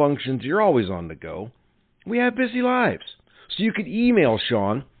social functions, you're always on the go. We have busy lives. So you could email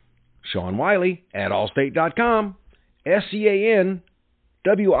Sean Wiley at allstate.com, SeanWiley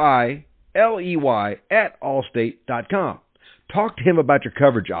at allstate.com. Talk to him about your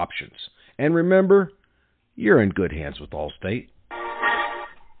coverage options. And remember, you're in good hands with Allstate.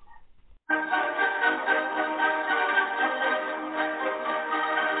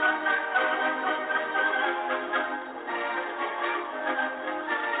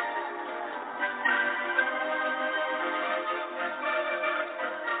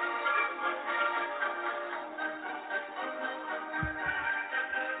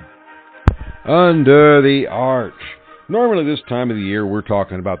 Under the Arch. Normally this time of the year we're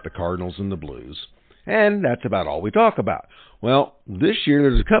talking about the Cardinals and the Blues, and that's about all we talk about. Well, this year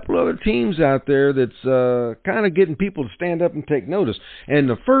there's a couple other teams out there that's kind of getting people to stand up and take notice, and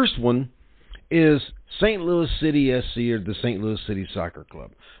the first one is St. Louis City SC, or the St. Louis City Soccer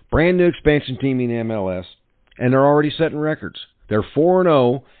Club. Brand new expansion team in MLS, and they're already setting records. They're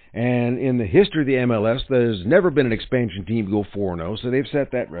 4-0, and in the history of the MLS, there's never been an expansion team go 4-0, so they've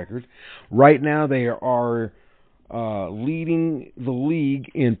set that record. Right now, they are leading the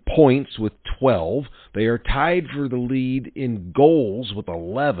league in points with 12. They are tied for the lead in goals with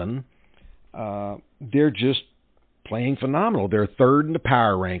 11. They're just playing phenomenal. They're third in the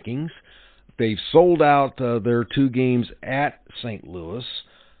power rankings. They've sold out their 2 games at St. Louis,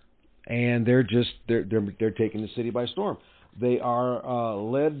 and they're taking the city by storm. They are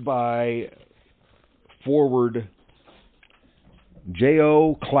led by forward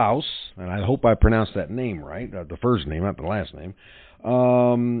J.O. Klaus, and I hope I pronounced that name right, the first name, not the last name,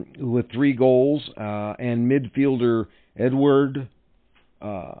 with 3 goals, and midfielder Edward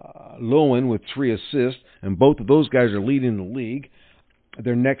Lowen with 3 assists, and both of those guys are leading the league.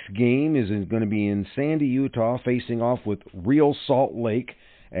 Their next game is going to be in Sandy, Utah, facing off with Real Salt Lake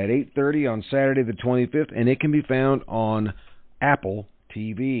at 8:30 on Saturday the 25th, and it can be found on Apple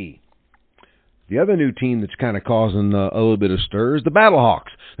TV. The other new team that's kind of causing a little bit of stir is the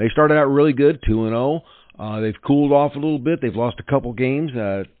Battlehawks. They started out really good, 2-0. They've cooled off a little bit. They've lost a couple games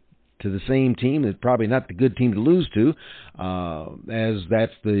to the same team. It's probably not the good team to lose to, as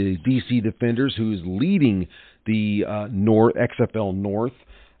that's the DC Defenders, who's leading the XFL North,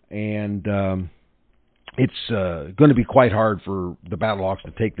 and it's going to be quite hard for the Battlehawks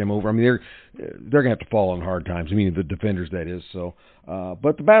to take them over. I mean, they're going to have to fall on hard times. I mean, the Defenders, that is. So,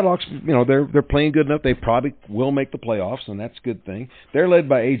 but the Battlehawks, they're playing good enough. They probably will make the playoffs, and that's a good thing. They're led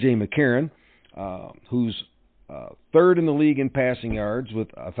by A.J. McCarron, who's third in the league in passing yards with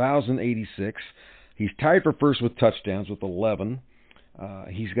 1,086. He's tied for first with touchdowns with 11.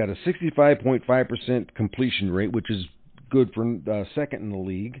 He's got a 65.5% completion rate, which is good for second in the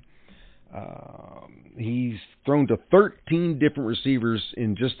league. He's thrown to 13 different receivers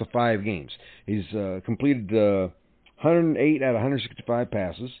in just the 5 games. He's completed 108 out of 165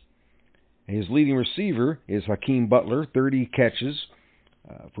 passes. His leading receiver is Hakeem Butler, 30 catches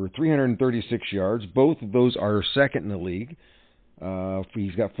for 336 yards. Both of those are second in the league.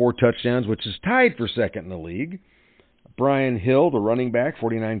 He's got 4 touchdowns, which is tied for second in the league. Brian Hill, the running back,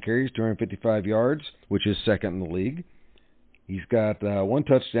 49 carries, 255 yards, which is second in the league. He's got 1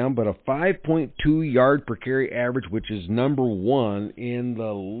 touchdown, but a 5.2 yard per carry average, which is number 1 in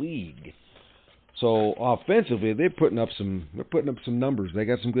the league. So offensively, they're putting up some numbers. They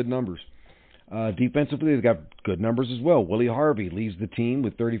got some good numbers. Defensively, they've got good numbers as well. Willie Harvey leads the team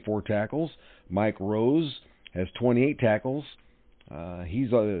with 34 tackles. Mike Rose has 28 tackles.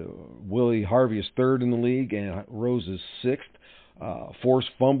 Willie Harvey is third in the league, and Rose is sixth. Forced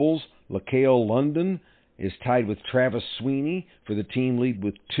fumbles, LaCale London is tied with Travis Sweeney for the team lead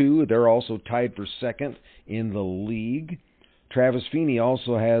with 2. They're also tied for second in the league. Travis Feeney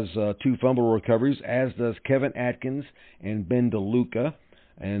also has 2 fumble recoveries, as does Kevin Atkins and Ben DeLuca,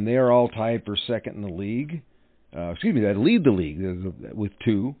 and they are all tied for second in the league. That lead the league with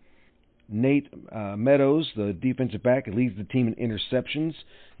 2. Nate Meadows, the defensive back, leads the team in interceptions.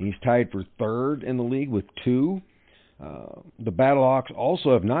 He's tied for third in the league with 2. The Battlehawks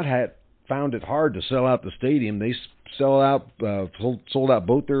also have not found it hard to sell out the stadium. They sold out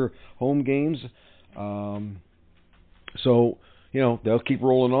both their home games. So, they'll keep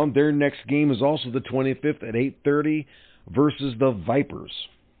rolling on. Their next game is also the 25th at 8:30 versus the Vipers.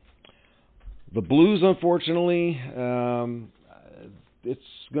 The Blues, unfortunately, it's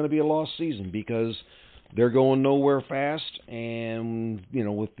going to be a lost season because they're going nowhere fast, and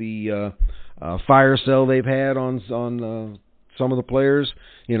with the fire sale they've had on some of the players,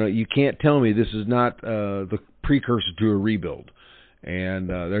 you can't tell me this is not the precursor to a rebuild. And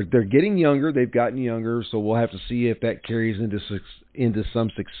they're getting younger. They've gotten younger, so we'll have to see if that carries into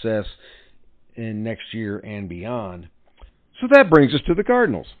some success in next year and beyond. So that brings us to the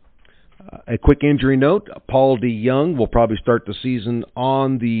Cardinals. A quick injury note, Paul DeYoung will probably start the season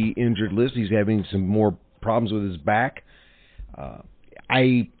on the injured list. He's having some more problems with his back.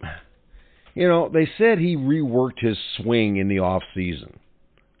 They said he reworked his swing in the off season.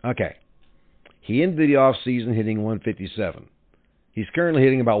 Okay. He ended the off season hitting 157. He's currently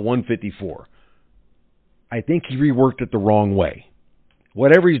hitting about 154. I think he reworked it the wrong way.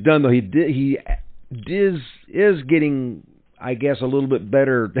 Whatever he's done, though, he is getting, I guess, a little bit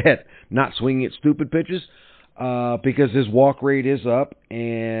better at not swinging at stupid pitches because his walk rate is up,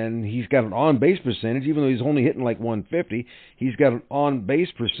 and he's got an on-base percentage. Even though he's only hitting like 150, he's got an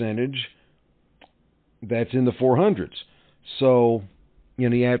on-base percentage that's in the 400s. So,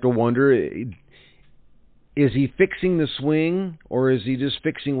 you have to wonder, is he fixing the swing, or is he just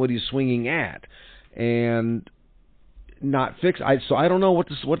fixing what he's swinging at and not fix? So I don't know what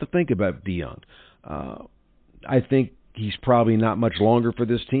to think about DeYoung. I think he's probably not much longer for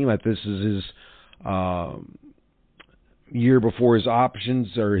this team. This is his year before his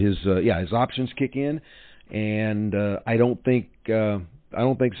options his options kick in, and I don't think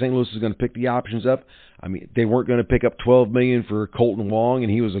St. Louis is going to pick the options up. I mean, they weren't going to pick up $12 million for Colton Wong,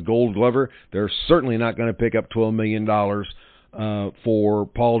 and he was a Gold Glover. They're certainly not going to pick up $12 million for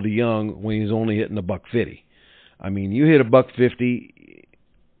Paul DeYoung when he's only hitting $150. I mean, you hit $150,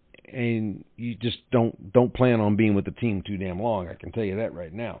 and you just don't plan on being with the team too damn long. I can tell you that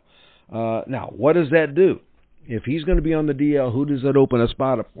right now. Now, what does that do? If he's going to be on the DL, who does that open a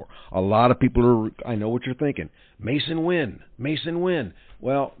spot up for? A lot of people are, I know what you're thinking. Mason Wynn.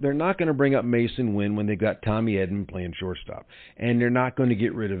 Well, they're not going to bring up Mason Wynn when they've got Tommy Edman playing shortstop. And they're not going to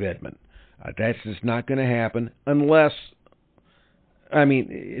get rid of Edman. That's just not going to happen unless,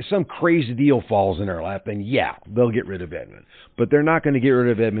 if some crazy deal falls in their lap, then yeah, they'll get rid of Edman. But they're not going to get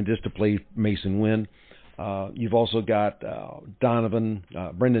rid of Edman just to play Mason Wynn. You've also got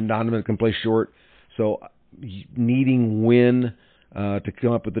Brendan Donovan can play short. So needing Wynn to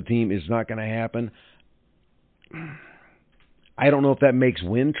come up with the team is not going to happen. I don't know if that makes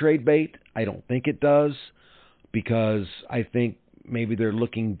Wynn trade bait. I don't think it does, because I think maybe they're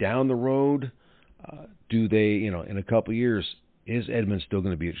looking down the road. Do they, in a couple of years, is Edman still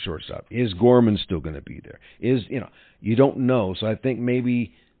going to be at shortstop? Is Gorman still going to be there? You don't know. So I think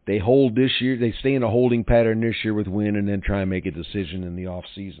maybe they hold this year. They stay in a holding pattern this year with Wynn, and then try and make a decision in the off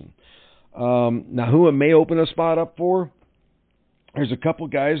season. Now, who it may open a spot up for? There's a couple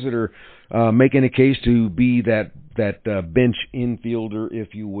guys that are making a case to be that bench infielder,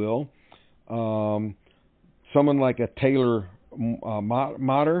 if you will. Someone like a Taylor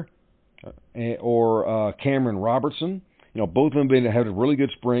Motter or Cameron Robertson. Both of them had a really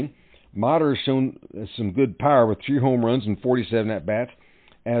good spring. Motter has shown some good power with 3 home runs and 47 at-bats,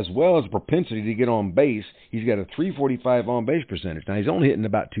 as well as a propensity to get on base. He's got a .345 on-base percentage. Now, he's only hitting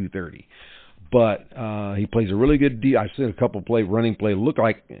about .230. But he plays a really good I've seen a couple running play look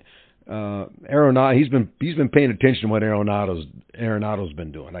like Arenado. He's been paying attention to what Arenado's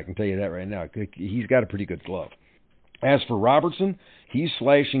been doing. I can tell you that right now. He's got a pretty good glove. As for Robertson, he's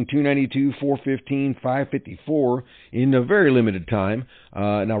slashing .292, .415, .554 in a very limited time.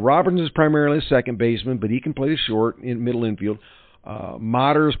 Now, Robertson is primarily a second baseman, but he can play short in middle infield.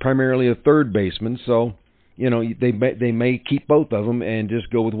 Motter is primarily a third baseman, so they may keep both of them and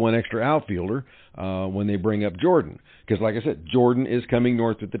just go with one extra outfielder when they bring up Jordan. Because, like I said, Jordan is coming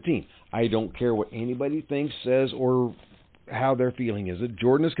north with the team. I don't care what anybody thinks, says, or how their feeling is.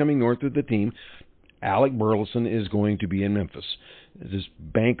 Jordan is coming north with the team. Alec Burleson is going to be in Memphis. Just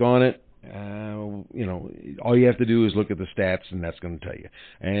bank on it. All you have to do is look at the stats, and that's going to tell you.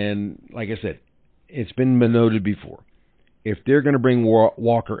 And like I said, it's been noted before. If they're going to bring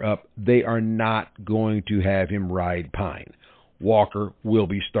Walker up, they are not going to have him ride Pine. Walker will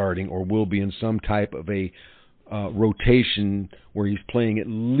be starting or will be in some type of a rotation where he's playing at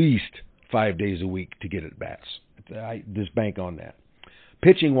least 5 days a week to get at bats. Just bank on that.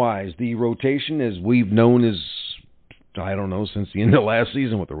 Pitching-wise, the rotation, as we've known, is, I don't know, since the end of last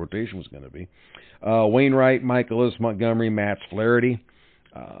season what the rotation was going to be. Wainwright, Michaelis, Montgomery, Matz, Flaherty.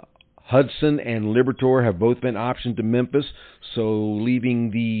 Hudson and Liberatore have both been optioned to Memphis, so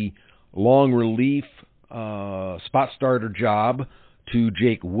leaving the long relief spot starter job to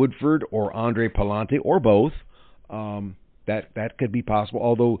Jake Woodford or Andre Palante, or both. That could be possible,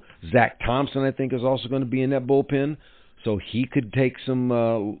 although Zach Thompson, I think, is also going to be in that bullpen, so he could take some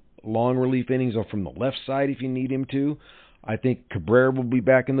long relief innings from the left side if you need him to. I think Cabrera will be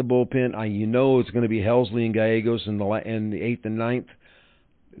back in the bullpen. It's going to be Helsley and Gallegos in the 8th and 9th.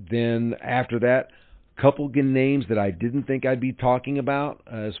 Then after that, a couple of names that I didn't think I'd be talking about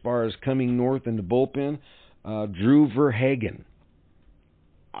as far as coming north in the bullpen. Drew Verhagen.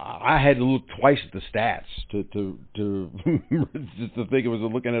 I had to look twice at the stats to just to think I was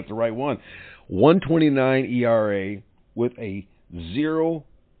looking at the right one. 1.29 ERA with a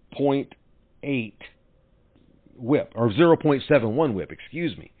 0.8 whip, or 0.71 whip,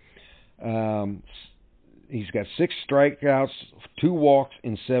 excuse me. He's got 6 strikeouts, 2 walks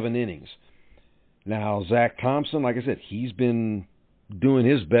in 7 innings. Now, Zach Thompson, like I said, he's been doing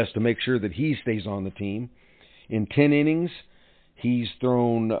his best to make sure that he stays on the team. In 10 innings, he's got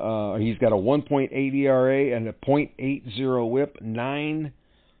a 1.8 ERA and a .80 whip, 9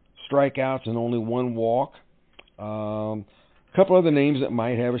 strikeouts and only 1 walk. A couple other names that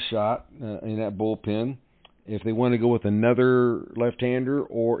might have a shot in that bullpen if they want to go with another left-hander,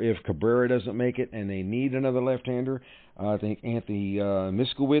 or if Cabrera doesn't make it and they need another left-hander. I think Anthony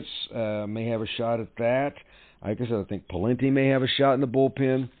Miskowitz may have a shot at that. Like I said, I think Palenti may have a shot in the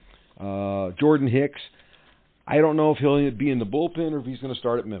bullpen. Jordan Hicks, I don't know if he'll be in the bullpen or if he's going to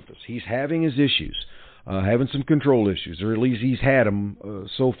start at Memphis. He's having his issues, having some control issues, or at least he's had them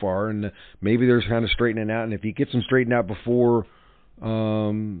so far, and maybe there's kind of straightening out. And if he gets them straightened out before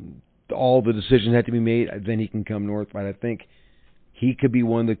all the decisions have to be made, then he can come north. But I think he could be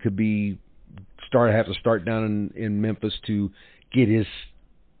one that could have to start down in Memphis to get his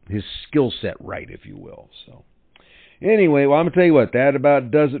skill set right, if you will. So anyway, well, I'm going to tell you what, that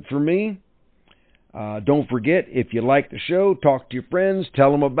about does it for me. Don't forget, if you like the show, talk to your friends,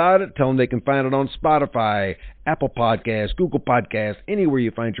 tell them about it, tell them they can find it on Spotify, Apple Podcasts, Google Podcasts, anywhere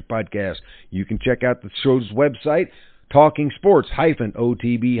you find your podcast. You can check out the show's website,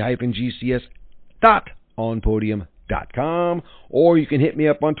 talkingsports-otb-gcs.onpodium.com, or you can hit me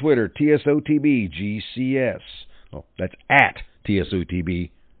up on Twitter, TSOTBGCS. Oh, that's at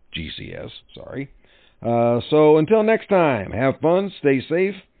TSOTBGCS, sorry. So until next time, have fun, stay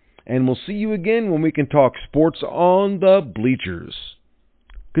safe, and we'll see you again when we can talk sports on the bleachers.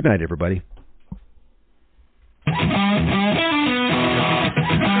 Good night, everybody.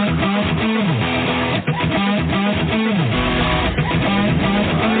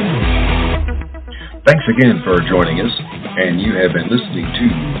 Thanks again for joining us, and you have been listening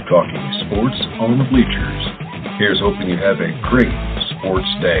to Talking Sports on the Bleachers. Here's hoping you have a great sports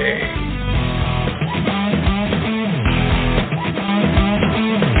day.